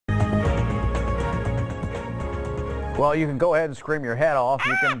Well, you can go ahead and scream your head off.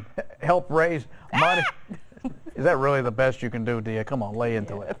 You can help raise money. Is that really the best you can do, Dia? Come on, lay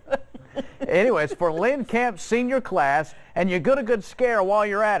into it. Anyway, it's for Lynn Camp's senior class, and you get a good scare while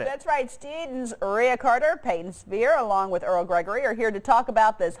you're at it. That's right. Students Rhea Carter, Peyton Spear, along with Earl Gregory, are here to talk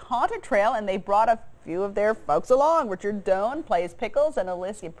about this haunted trail, and they brought a few of their folks along. Richard Doan plays Pickles, and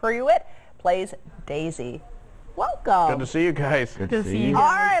Alicia Pruitt plays Daisy. Welcome. Good to see you guys. Good to see you. All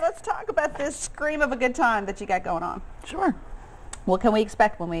right, let's talk about this scream of a good time that you got going on. Sure. What can we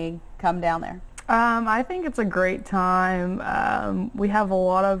expect when we come down there? I think it's a great time. We have a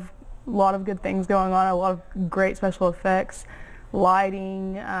lot of good things going on, a lot of great special effects,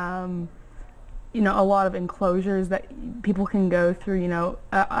 lighting, you know, a lot of enclosures that people can go through. You know,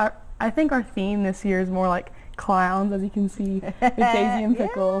 I think our theme this year is more like clowns, as you can see, with Daisy and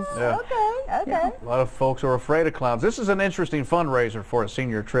Pickles. Yeah. Okay. Yeah. A lot of folks are afraid of clowns. This is an interesting fundraiser for a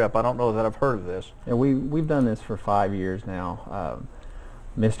senior trip. I don't know that I've heard of this. Yeah, we've done this for 5 years now.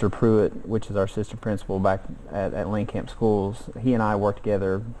 Mr. Pruitt, which is our assistant principal back at Lynn Camp Schools, he and I worked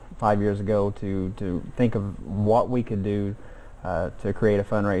together 5 years ago to think of what we could do to create a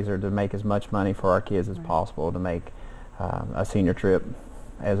fundraiser to make as much money for our kids as possible, to make a senior trip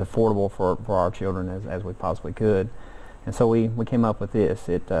as affordable for our children as we possibly could. And so we came up with this.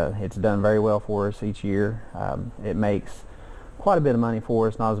 It's done very well for us each year. It makes quite a bit of money for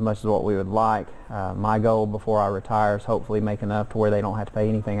us, not as much as what we would like. My goal before I retire is hopefully make enough to where they don't have to pay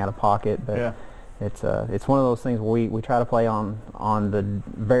anything out of pocket. But yeah. It's one of those things where we try to play on the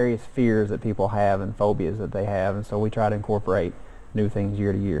various fears that people have and phobias that they have, and so we try to incorporate new things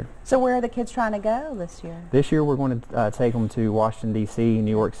year to year. So where are the kids trying to go this year? This year we're going to take them to Washington, D.C.,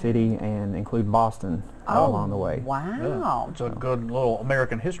 New York City, and include Boston along the way. Wow. Yeah. It's a good little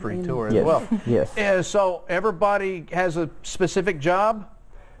American history tour as Yes. well. Yes. So everybody has a specific job?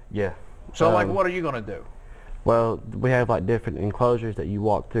 Yeah. So like what are you going to do? Well, we have like different enclosures that you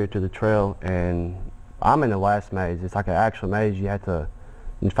walk through to the trail, and I'm in the last maze. It's like an actual maze. You have to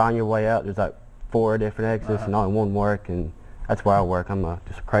find your way out. There's like 4 different exits and only one work, and that's where I work. I'm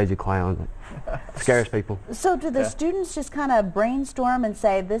just a crazy clown that scares people. So do the students just kind of brainstorm and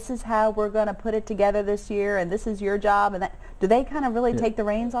say, this is how we're going to put it together this year, and this is your job, and that, do they kind of really take the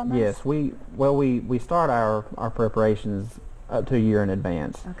reins on this? Yes, we start our preparations up to a year in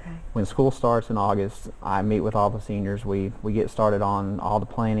advance. Okay. When school starts in August, I meet with all the seniors. We get started on all the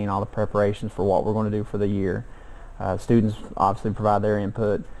planning, all the preparations for what we're going to do for the year. Students obviously provide their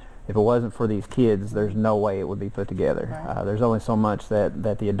input. If it wasn't for these kids, there's no way it would be put together. Right. There's only so much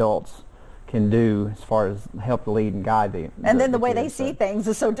that the adults can do as far as help to lead and guide the And then the way kids. they see things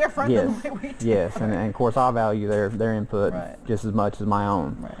is so different Yes, than the way we do. yes, and of course I value their input just as much as my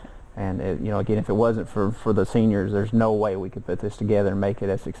own. Right. And you know, again, if it wasn't for the seniors, there's no way we could put this together and make it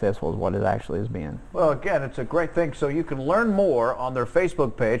as successful as what it actually has been. Well, again, it's a great thing. So you can learn more on their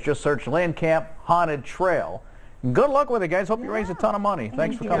Facebook page. Just search Lynn Camp Haunted Trail. Good luck with it, guys. Hope you raise a ton of money.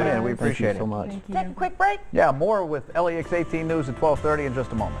 Thanks for coming in. We appreciate it. Thank you so much. Take a quick break. Yeah, more with LEX 18 News at 12:30 in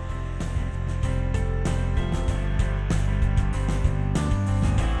just a moment.